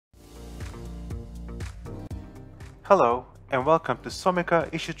Hello and welcome to Someka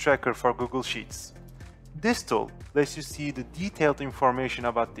Issue Tracker for Google Sheets. This tool lets you see the detailed information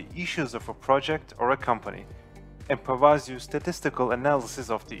about the issues of a project or a company and provides you statistical analysis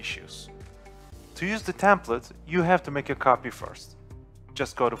of the issues. To use the template, you have to make a copy first.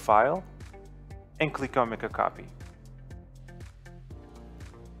 Just go to File and click on Make a Copy.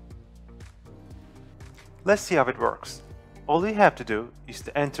 Let's see how it works. All you have to do is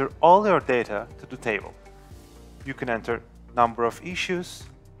to enter all your data to the table. You can enter number of issues,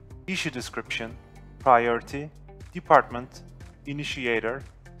 issue description, priority, department, initiator,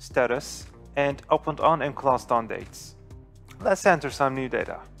 status, and opened on and closed on dates. Let's enter some new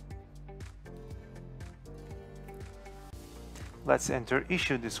data. Let's enter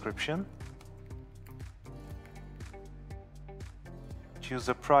issue description. Choose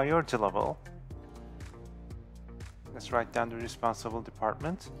a priority level. Let's write down the responsible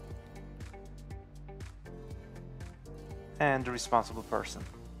department and the responsible person.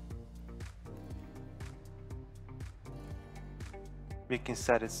 We can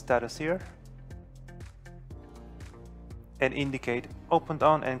set its status here and indicate opened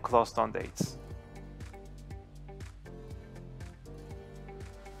on and closed on dates.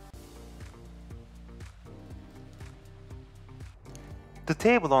 The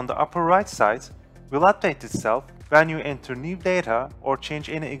table on the upper right side will update itself when you enter new data or change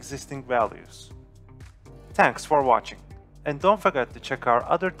any existing values. Thanks for watching, and don't forget to check our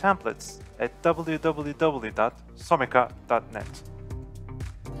other templates at www.someka.net.